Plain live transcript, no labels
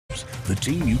the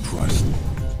team you trust.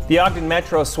 The Ogden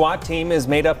Metro SWAT Team is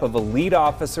made up of elite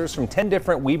officers from 10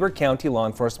 different Weber County law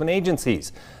enforcement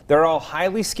agencies. They're all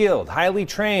highly skilled, highly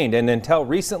trained, and until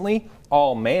recently,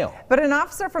 all male. But an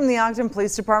officer from the Ogden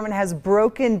Police Department has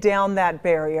broken down that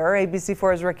barrier.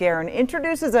 ABC4's Rick Aaron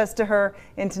introduces us to her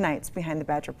in tonight's Behind the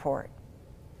Badge report.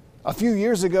 A few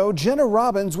years ago, Jenna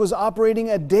Robins was operating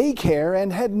a daycare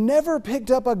and had never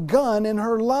picked up a gun in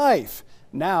her life.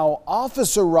 Now,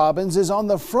 Officer Robins is on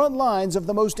the front lines of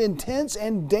the most intense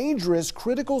and dangerous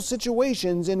critical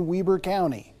situations in Weber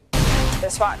County. The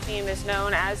SWAT team is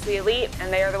known as the elite,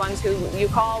 and they are the ones who you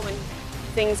call when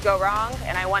things go wrong,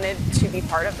 and I wanted to be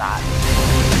part of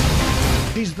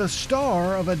that. She's the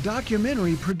star of a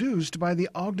documentary produced by the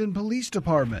Ogden Police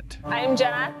Department. I am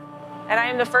Jenna, and I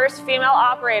am the first female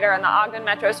operator on the Ogden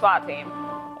Metro SWAT team.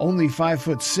 Only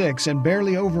 5'6" and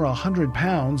barely over 100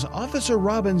 pounds, Officer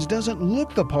Robins doesn't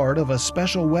look the part of a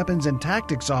special weapons and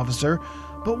tactics officer,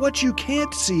 but what you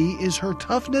can't see is her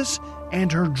toughness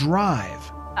and her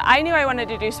drive. I knew I wanted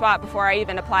to do SWAT before I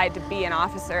even applied to be an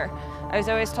officer. I was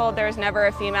always told there was never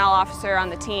a female officer on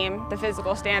the team. The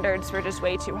physical standards were just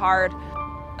way too hard.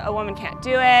 A woman can't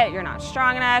do it, you're not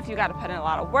strong enough, you got to put in a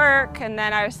lot of work. And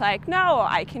then I was like, no,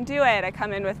 I can do it. I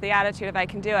come in with the attitude of I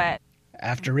can do it.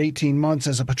 After 18 months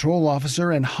as a patrol officer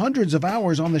and hundreds of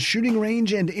hours on the shooting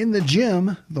range and in the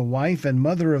gym, the wife and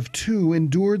mother of two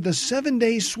endured the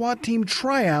 7-day SWAT team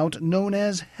tryout known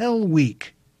as Hell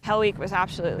Week. Hell Week was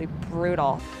absolutely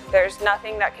brutal. There's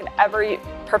nothing that can ever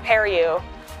prepare you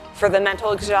for the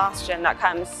mental exhaustion that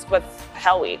comes with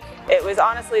Hell Week. It was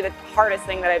honestly the hardest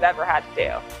thing that I've ever had to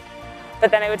do. But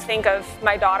then I would think of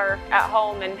my daughter at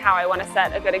home and how I want to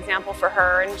set a good example for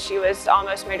her, and she was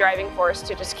almost my driving force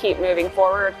to just keep moving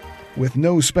forward. With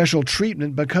no special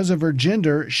treatment because of her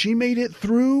gender, she made it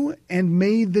through and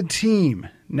made the team.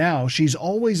 Now she's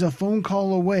always a phone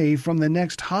call away from the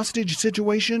next hostage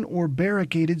situation or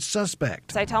barricaded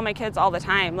suspect. I tell my kids all the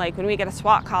time, like when we get a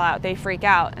SWAT call out, they freak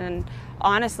out. And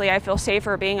honestly, I feel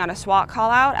safer being on a SWAT call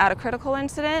out at a critical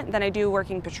incident than I do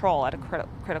working patrol at a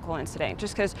critical incident,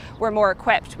 just because we're more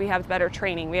equipped, we have better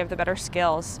training, we have the better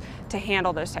skills to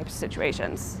handle those types of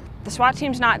situations. The SWAT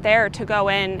team's not there to go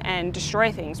in and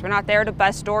destroy things. We're not there to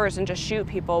bust doors and just shoot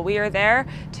people. We are there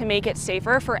to make it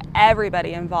safer for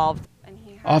everybody involved.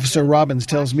 Officer Robins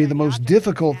tells me the most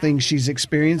difficult thing she's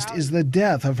experienced is the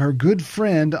death of her good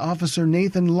friend, Officer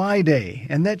Nathan Lyday,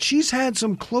 and that she's had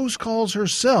some close calls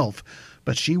herself,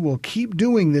 but she will keep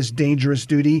doing this dangerous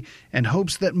duty and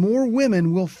hopes that more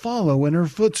women will follow in her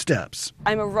footsteps.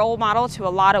 I'm a role model to a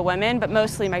lot of women, but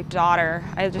mostly my daughter.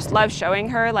 I just love showing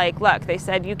her, like, look, they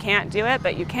said you can't do it,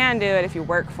 but you can do it if you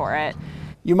work for it.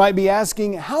 You might be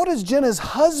asking, how does Jenna's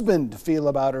husband feel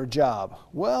about her job?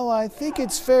 Well, I think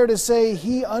it's fair to say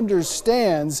he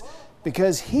understands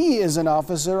because he is an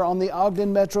officer on the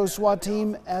Ogden Metro SWAT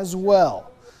team as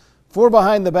well. For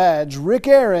Behind the Badge, Rick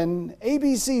Aaron,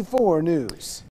 ABC4 News.